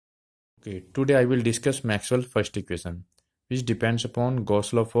Okay, today I will discuss Maxwell's first equation, which depends upon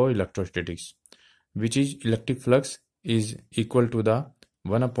Gauss law for electrostatics, which is electric flux is equal to the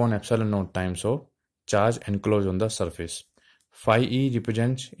 1 upon epsilon naught times of charge enclosed on the surface. Phi E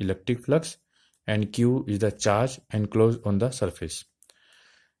represents electric flux and Q is the charge enclosed on the surface.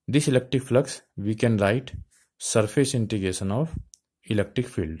 This electric flux we can write surface integration of electric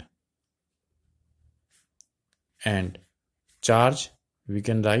field, and charge we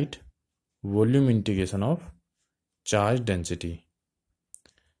can write volume integration of charge density,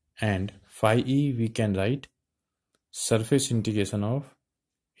 and phi E we can write surface integration of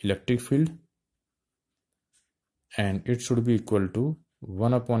electric field, and it should be equal to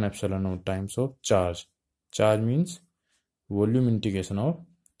 1 upon epsilon naught times of charge. Charge means volume integration of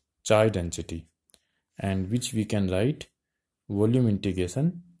charge density, and which we can write volume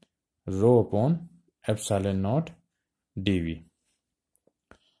integration rho upon epsilon naught dV.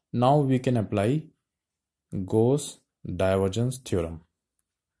 Now we can apply Gauss divergence theorem.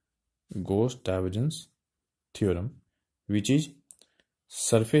 Gauss divergence theorem, which is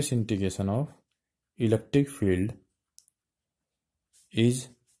surface integration of electric field is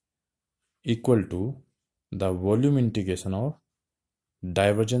equal to the volume integration of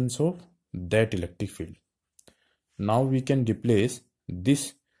divergence of that electric field. Now we can replace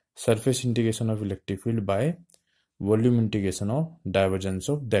this surface integration of electric field by volume integration of divergence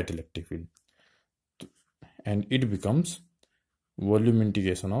of that electric field, and it becomes volume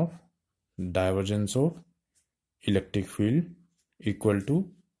integration of divergence of electric field equal to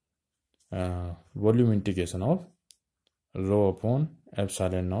volume integration of rho upon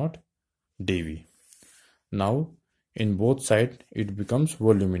epsilon naught dV. Now in both sides it becomes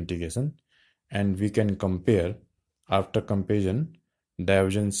volume integration, and we can compare. After comparison,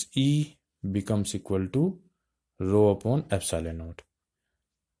 divergence E becomes equal to rho upon epsilon naught.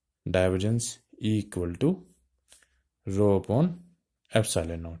 Divergence E equal to rho upon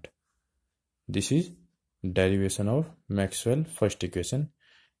epsilon naught. This is derivation of Maxwell first equation,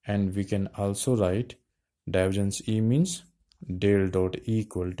 and we can also write divergence E means del dot E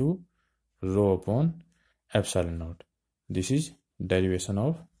equal to rho upon epsilon naught. This is derivation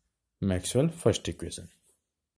of Maxwell first equation.